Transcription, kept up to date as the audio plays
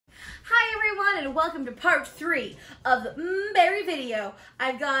and welcome to part 3 of the berry video.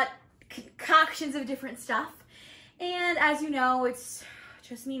 I've got concoctions of different stuff, and as you know, it's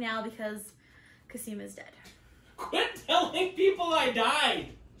just me now because Kasima's dead. Quit telling people I died!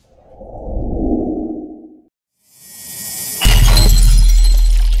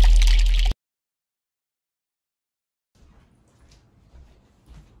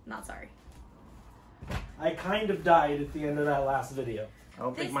 Not sorry. I kind of died at the end of that last video. I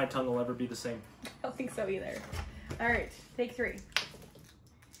don't think my tongue will ever be the same. I don't think so either. Alright, take 3.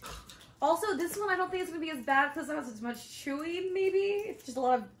 Also, this one I don't think it's going to be as bad because it has as much chewing, maybe? It's just a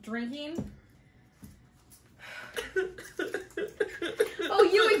lot of drinking. Oh,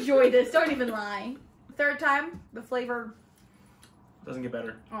 you enjoyed this. Don't even lie. Third time, the flavor Doesn't get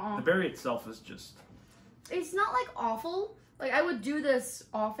better. The berry itself is just... It's not, like, awful. Like, I would do this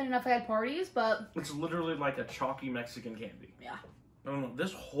often enough if I had parties, but... It's literally like a chalky Mexican candy. Yeah. I don't know.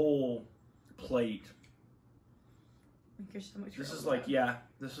 This whole plate... There's so much This is like, yeah,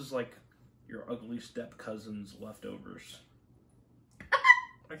 this is like your ugly step cousin's leftovers.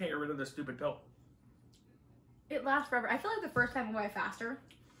 I can't get rid of this stupid pill. It lasts forever. I feel like the first time went by faster.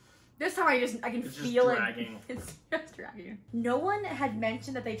 This time I can It's feel just dragging. it. It's just dragging. No one had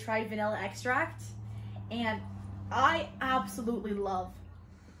mentioned that they tried vanilla extract, and I absolutely love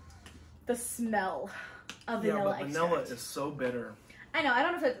the smell of vanilla extract. Vanilla is so bitter. I know. I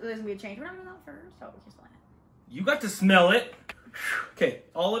don't know if there's gonna be a change. We're not gonna know first. Oh, we can smell it. You got to smell it. Okay,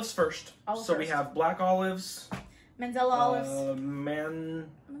 olives first. Olives so first. we have black olives. Manzanilla olives.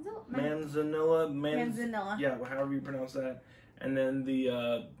 Manzanilla. Yeah, however you pronounce that. And then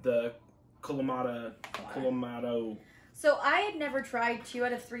the Clamato. So I had never tried 2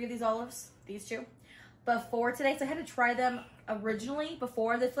 out of 3 of these olives, these 2, before today. So I had to try them originally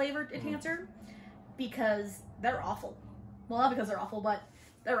before the flavor enhancer because they're awful. Well, not because they're awful, but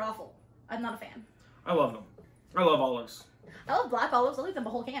they're awful. I'm not a fan. I love them. I love olives. I love black olives. I'll eat them a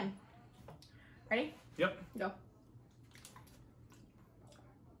whole can. Ready? Yep. Go.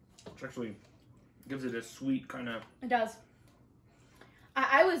 Which actually gives it a sweet kind of... It does.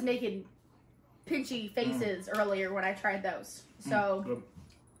 I was making pinchy faces earlier when I tried those. So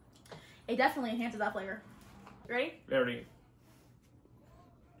it definitely enhances that flavor. You ready? Ready.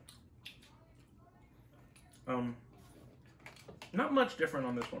 Not much different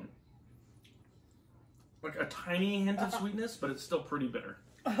on this one. Like a tiny hint of sweetness, but it's still pretty bitter.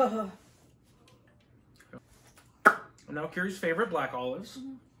 And now Kiri's favorite, black olives.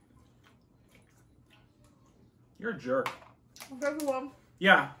 You're a jerk. Everyone.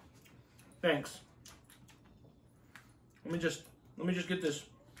 Yeah. Thanks. Let me just get this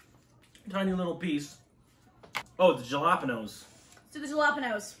tiny little piece. Oh, the jalapenos. Let's do the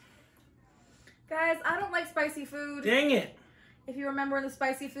jalapenos. Guys, I don't like spicy food. Dang it. If you remember in the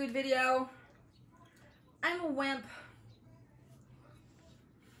spicy food video, I'm a wimp.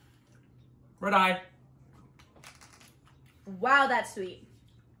 Red eye. Wow, that's sweet.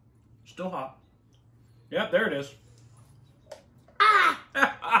 Still hot. Yep, there it is.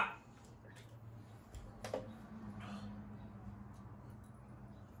 Ah!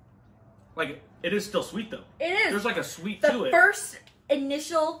 Like, it is still sweet, though. It is. There's like a sweet to The it. first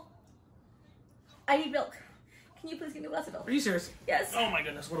initial... I need milk. Can you please give me a glass of milk? Are you serious? Yes. Oh my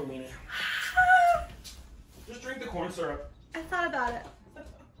goodness, what a weenie. Just drink the corn syrup. I thought about it.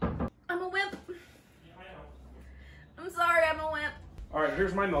 I'm a wimp. Yeah, I know. I'm sorry, I'm a wimp. Alright,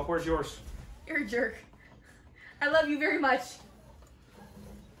 here's my milk. Where's yours? You're a jerk. I love you very much.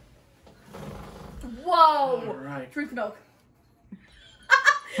 Whoa. Alright. Drink the milk.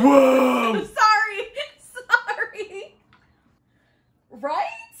 Whoa! Sorry. Sorry. Right?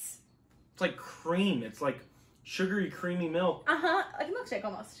 It's like cream. It's like sugary, creamy milk. Uh-huh. Like a milkshake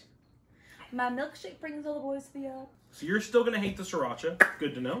almost. My milkshake brings all the boys to the yard. So you're still going to hate the siracha.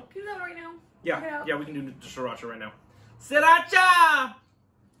 Good to know. Can you do that right now? Yeah, yeah, we can do the sriracha right now. Sriracha!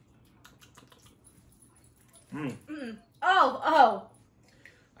 Oh.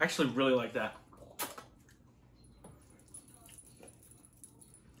 I actually really like that.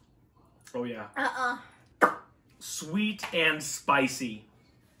 Oh, yeah. Sweet and spicy.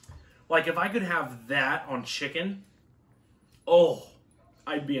 Like, if I could have that on chicken, oh,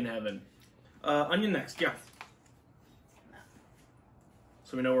 I'd be in heaven. Onion next, yeah.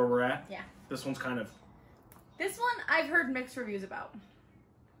 So we know where we're at? Yeah. This one's kind of... This one I've heard mixed reviews about.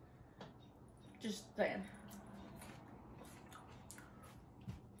 Just saying.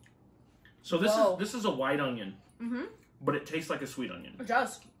 So this is a white onion. But it tastes like a sweet onion. It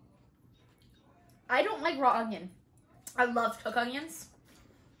does. I don't like raw onion. I love cooked onions.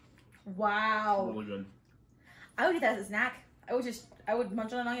 Wow. Really good. I would eat that as a snack. I would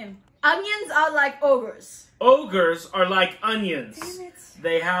munch on an onion. Onions are like ogres. Ogres are like onions. Damn it.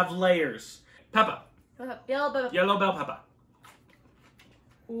 They have layers. Pepper. Yellow bell. Yellow bell pepper.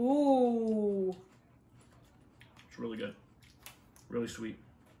 Ooh. It's really good. Really sweet.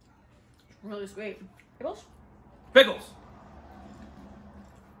 Really sweet. Pickles? Pickles.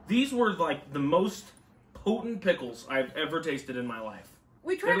 These were like the most potent pickles I've ever tasted in my life.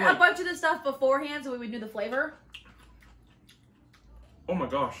 We tried a bunch of this stuff beforehand so we would know the flavor. Oh my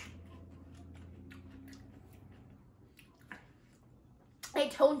gosh. They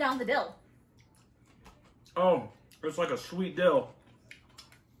toned down the dill. Oh, it's like a sweet dill.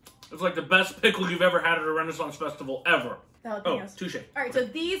 It's like the best pickle you've ever had at a Renaissance festival ever. Oh, touche. All right, so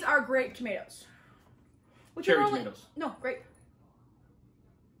these are grape tomatoes. Which Cherry are only, tomatoes. No, grape.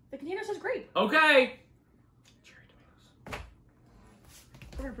 The container says grape. Okay. Cherry tomatoes.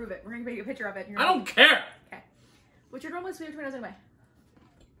 We're gonna prove it. We're gonna take a picture of it. I don't care. Okay. Which are normally sweet tomatoes anyway.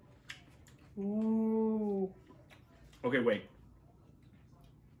 Ooh. Okay, wait.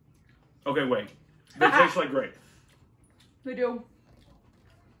 Okay, wait. They taste like grape. They do.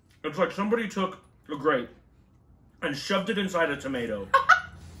 It's like somebody took a grape and shoved it inside a tomato.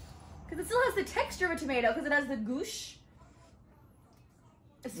 Because it still has the texture of a tomato, because it has the goosh.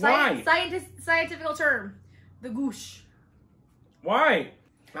 Why? Scientific term. The goosh. Why?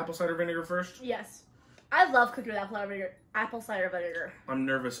 Apple cider vinegar first? Yes. I love cooking with apple cider vinegar. I'm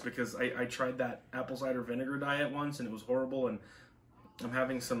nervous because I tried that apple cider vinegar diet once and it was horrible, and I'm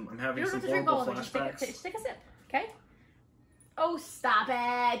having some You don't have to drink horrible all of it. flashbacks. Just take a sip, okay? Oh, stop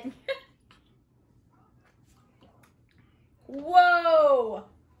it. Whoa.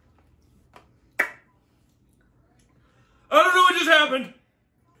 I don't know what just happened.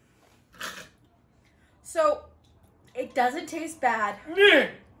 So, it doesn't taste bad, Yeah.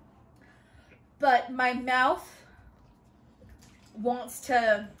 but my mouth wants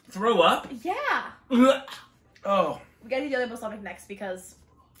to... Throw up? Yeah. Oh. We gotta do the other stomach next because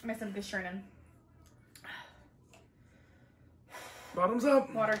my stomach is churning. Bottoms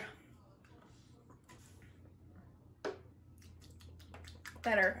up. Water.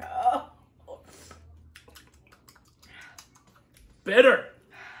 Better. Oh. Bitter.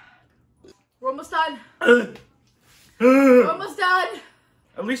 We're almost done. We're almost done.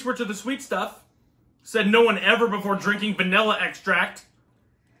 At least we're to the sweet stuff. Said no one ever before drinking vanilla extract.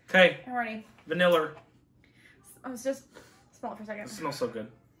 Okay. I'm ready. Vanilla. I was just smell it for a second. It smells so good.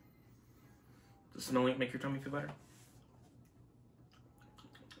 Does smelling make your tummy feel better?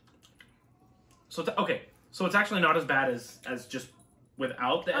 So okay, so it's actually not as bad as just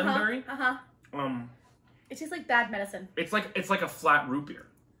without the elderberry. It tastes like bad medicine. It's like a flat root beer.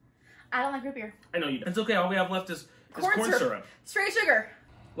 I don't like root beer. I know you. It's okay. All we have left is corn syrup. Straight sugar.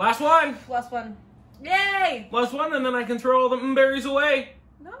 Last one. Last one. Yay! Last one, and then I can throw all the berries away.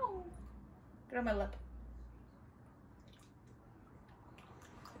 No. Get on my lip.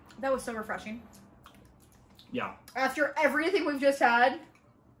 That was so refreshing. Yeah. After everything we've just had.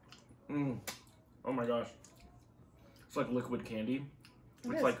 Oh my gosh. It's like liquid candy. It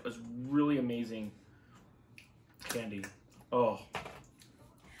It's is. like a really amazing candy. Oh.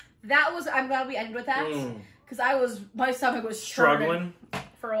 That was, I'm glad we ended with that. Because my stomach was Struggling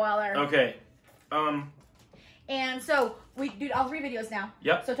for a while there. Okay. And so, we did all 3 videos now.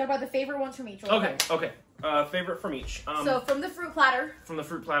 Yep. So talk about the favorite ones from each. Okay. Favorite from each. So from the fruit platter. From the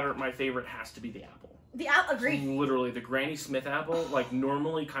fruit platter, my favorite has to be the apple. The apple, agreed. Literally, the Granny Smith apple, like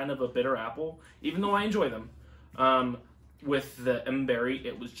normally kind of a bitter apple, even though I enjoy them. With the berry,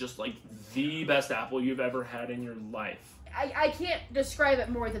 it was just like the best apple you've ever had in your life. I can't describe it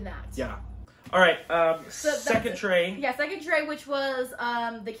more than that. Yeah. All right. So second tray. Yeah, second tray, which was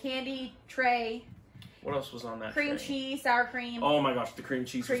the candy tray. What else was on that Cream tray? cheese, sour cream. Oh my gosh, the cream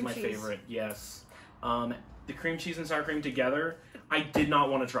cheese was my cheese. favorite. Yes. The cream cheese and sour cream together, I did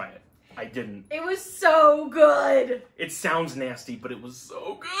not want to try it. I didn't. It was so good. It sounds nasty, but it was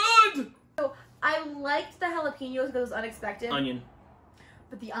so good. So I liked the jalapenos because it was unexpected. Onion.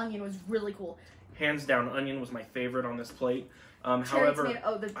 But the onion was really cool. Hands down, onion was my favorite on this plate. However,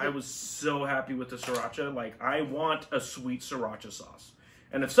 tomato, I was so happy with the sriracha. Like, I want a sweet sriracha sauce.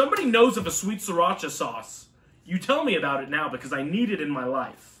 And if somebody knows of a sweet sriracha sauce, you tell me about it now because I need it in my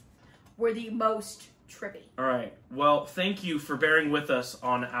life. We're the most trippy. All right. Well, thank you for bearing with us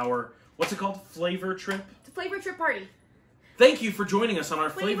on our, what's it called? Flavor trip? It's a flavor trip party. Thank you for joining us on our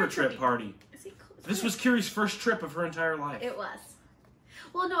flavor trip trippy. party. This was Kiri's first trip of her entire life. It was.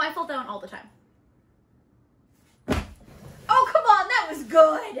 Well, no, I fell down all the time. Oh, come on, that was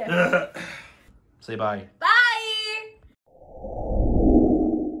good. Say bye. Bye.